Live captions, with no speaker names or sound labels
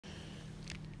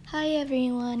Hi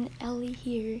everyone, Ellie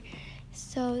here.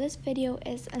 So this video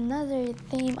is another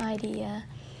theme idea.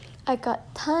 I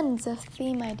got tons of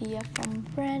theme idea from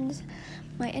friends,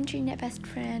 my internet best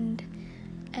friend,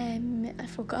 I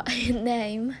forgot her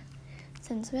name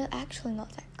since we're actually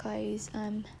not that close.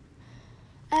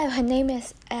 Her name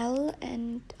is Elle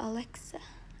and Alexa,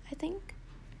 I think.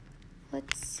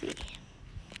 Let's see.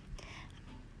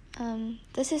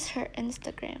 This is her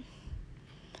Instagram.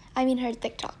 I mean her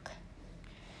TikTok.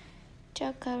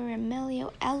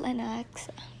 Bromello, Elle and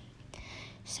Alexa.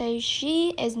 So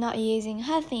she is not using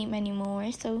her theme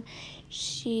anymore, so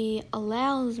she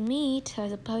allows me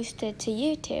to post it to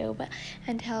YouTube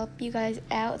and help you guys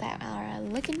out that are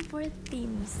looking for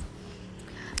themes.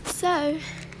 So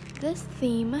this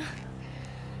theme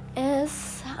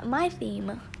is my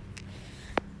theme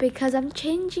because I'm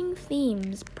changing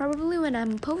themes. Probably when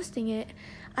I'm posting it,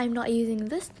 I'm not using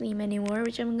this theme anymore,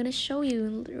 which I'm gonna show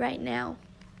you right now.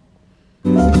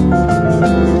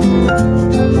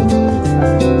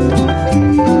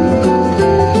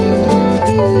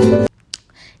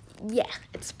 Yeah,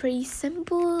 it's pretty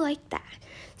simple like that.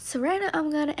 So right now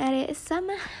I'm gonna edit some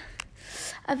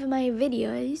of my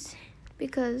videos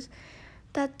because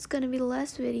that's gonna be the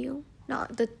last video,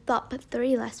 not the top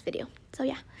 3 last video. So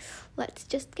yeah, let's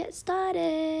just get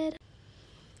started.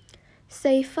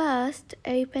 So first,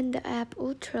 open the app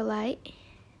Ultralight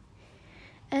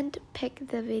and pick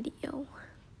the video.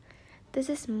 This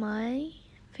is my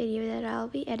video that I'll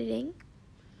be editing,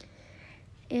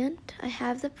 and I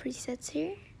have the presets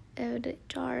here.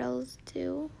 Avdcharls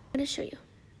too. I'm gonna show you.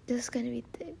 This is gonna be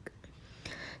thick.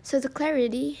 So the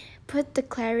clarity, put the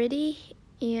clarity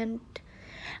and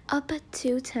up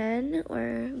to 10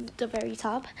 or the very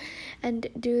top, and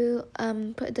do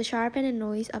put the sharpen and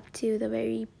noise up to the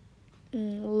very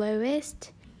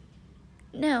lowest.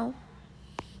 Now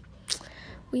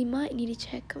we might need to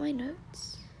check my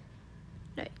notes.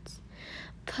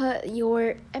 Put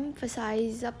your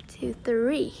emphasize up to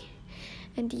 3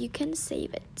 and you can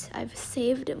save it. I've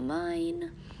saved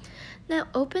mine. Now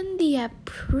open the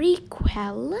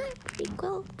prequel.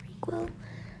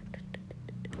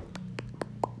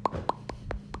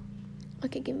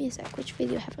 Okay, give me a sec. Which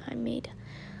video have I made?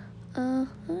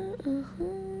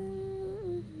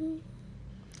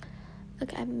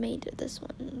 Okay, I made this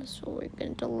one, so we're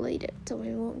gonna delete it so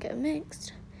we won't get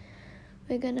mixed.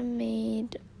 We're gonna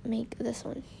make this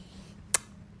one.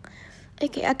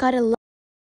 Okay, I got a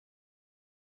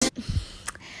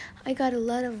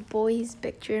lot of boys'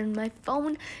 picture in my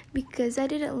phone because I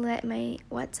didn't let my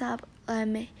WhatsApp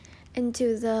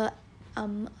into the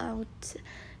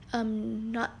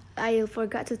I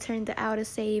forgot to turn the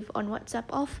autosave on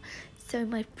WhatsApp off. So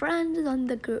my friends on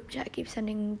the group chat keep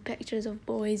sending pictures of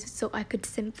boys so I could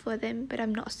simp for them, but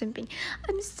I'm not simping.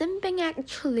 I'm simping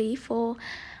actually for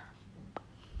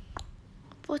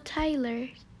Taylor,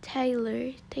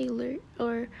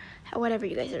 or whatever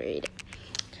you guys are reading.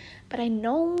 But I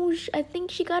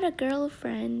think she got a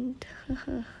girlfriend.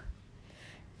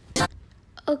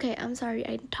 Okay, I'm sorry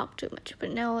I talked too much,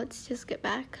 but now let's just get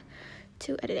back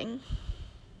to editing.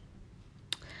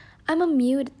 I'm gonna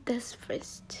mute this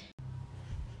first.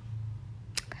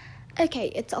 Okay,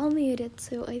 it's all muted,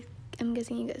 so I'm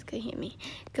guessing you guys can hear me.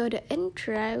 Go to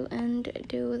intro and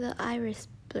do the iris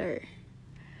blur.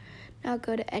 Now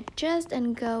go to adjust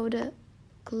and go to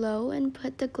glow and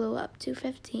put the glow up to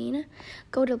 15.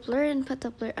 Go to blur and put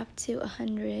the blur up to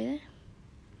 100.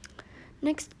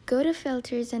 Next, go to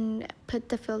filters and put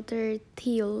the filter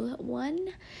teal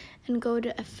 1. And go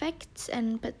to effects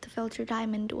and put the filter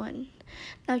diamond 1.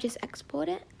 Now just export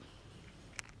it.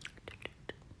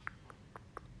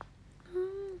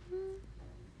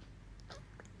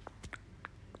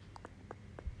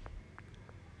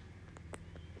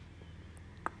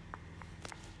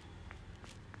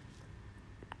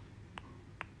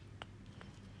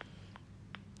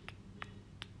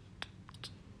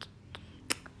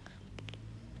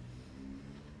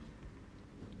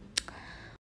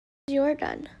 You're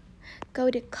done. Go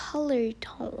to color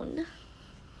tone.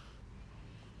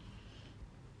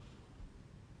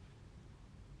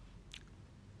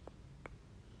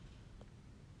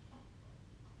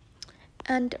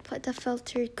 And put the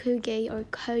filter Kuge or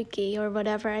Kogi or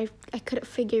whatever. I couldn't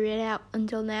figure it out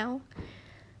until now.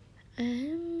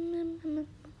 Okay,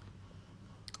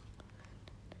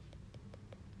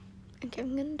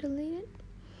 I'm gonna delete it.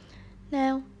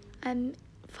 Now,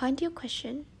 find your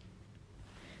question.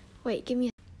 Wait, give me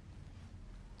a...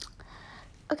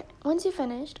 Okay, once you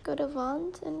finished, go to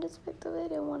font and just pick the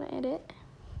video you want to edit.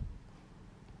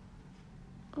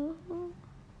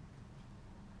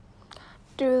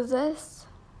 Do this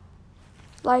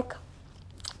like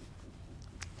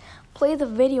play the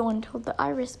video until the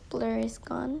iris blur is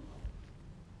gone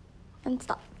and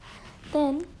stop.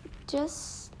 Then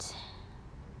just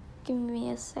give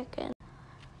me a second.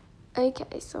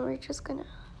 Okay, so we're just gonna,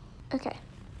 okay,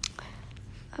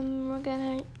 we're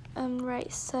gonna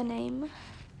write surname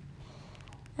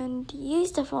and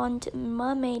use the font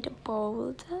Mermaid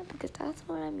Bold because that's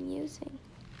what I'm using.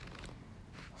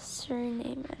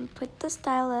 Surname, and put the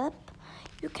style up.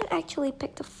 You can actually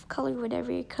pick the color,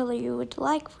 whatever color you would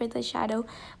like for the shadow,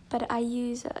 but I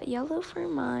use yellow for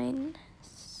mine.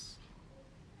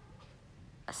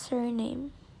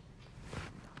 Surname,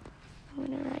 I'm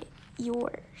gonna write your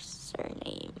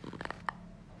surname.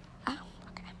 Oh,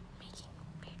 okay, I'm making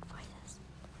weird voices.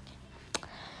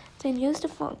 Then use the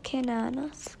font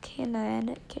Canon,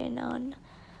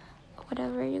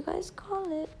 whatever you guys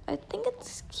call it. I think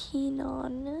it's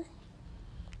Canon.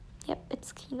 Yep,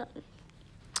 it's Canon.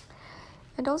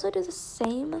 And also do the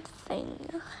same thing.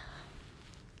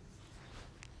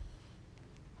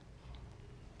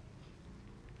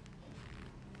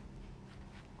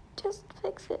 Just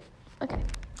fix it. Okay.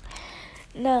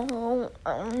 Now,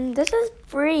 this is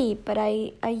free, but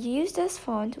I use this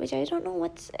font, which I don't know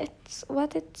what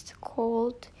it's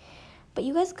called. But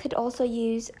you guys could also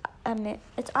use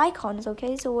it's icons,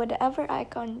 okay? So whatever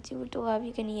icons you would love,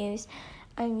 you can use.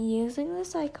 I'm using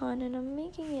this icon and I'm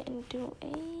making it into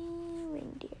a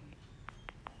reindeer.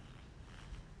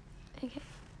 Okay,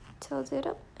 tilt it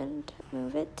up and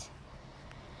move it.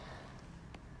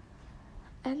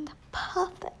 And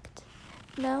perfect.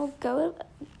 Now go,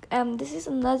 this is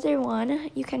another one.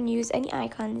 You can use any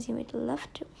icons you would love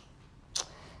to.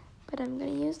 But I'm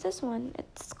gonna use this one.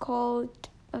 It's called,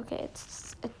 okay,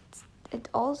 it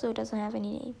also doesn't have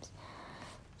any names.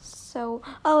 So,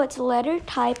 oh, it's letter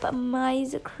type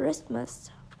My's Christmas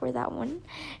for that one.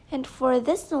 And for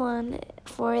this one,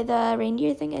 for the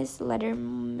reindeer thing, is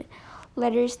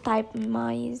letters type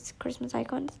My's Christmas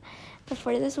icons. But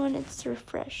for this one, it's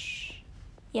refresh.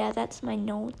 Yeah, that's my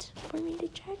note for me to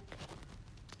check.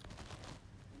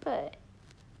 But,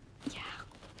 yeah,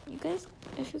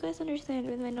 if you guys understand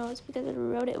with my notes, because I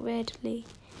wrote it weirdly,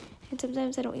 and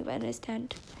sometimes I don't even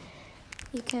understand.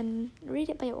 You can read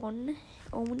it by your own,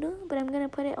 but I'm gonna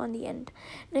put it on the end.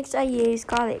 Next, I use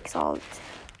garlic salt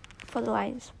for the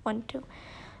lines. 1,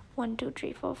 2,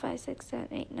 3, 4, 5, 6, 7,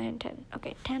 8, 9, 10.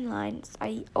 Okay, 10 lines.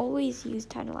 I always use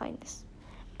 10 lines.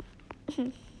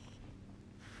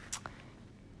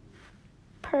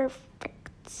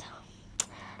 Perfect.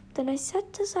 Then I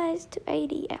set the size to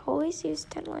 80. I always use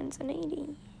 10 lines on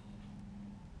 80.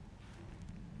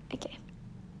 Okay.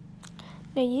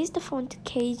 Now use the font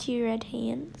KG Red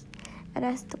Hands and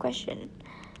ask the question.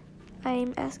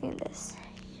 I'm asking this.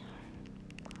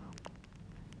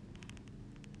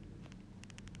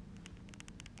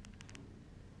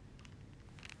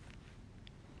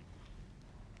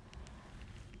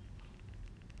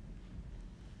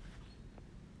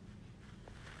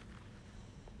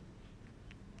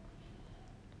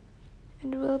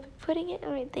 And we'll be putting it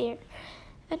right there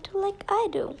until like I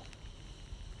do.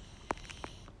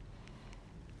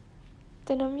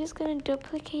 Then I'm just gonna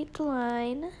duplicate the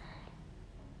line.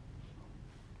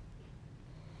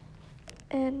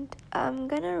 And I'm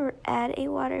gonna add a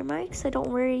watermark, so don't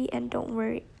worry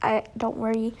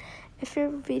if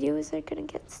your videos are gonna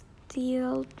get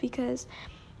stealed because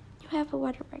you have a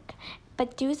watermark.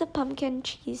 But use a pumpkin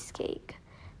cheesecake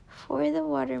for the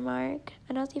watermark.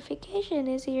 A notification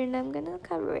is here and I'm gonna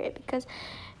cover it because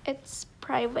it's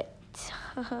private.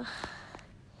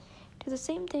 Do the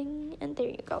same thing and there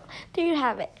you go. There you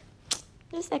have it.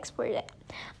 Just export it.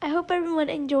 I hope everyone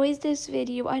enjoys this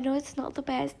video. I know it's not the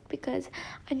best because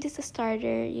I'm just a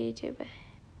starter YouTuber.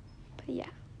 But yeah.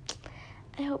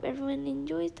 I hope everyone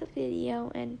enjoys the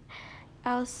video and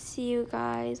I'll see you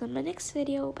guys on my next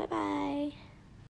video. Bye bye.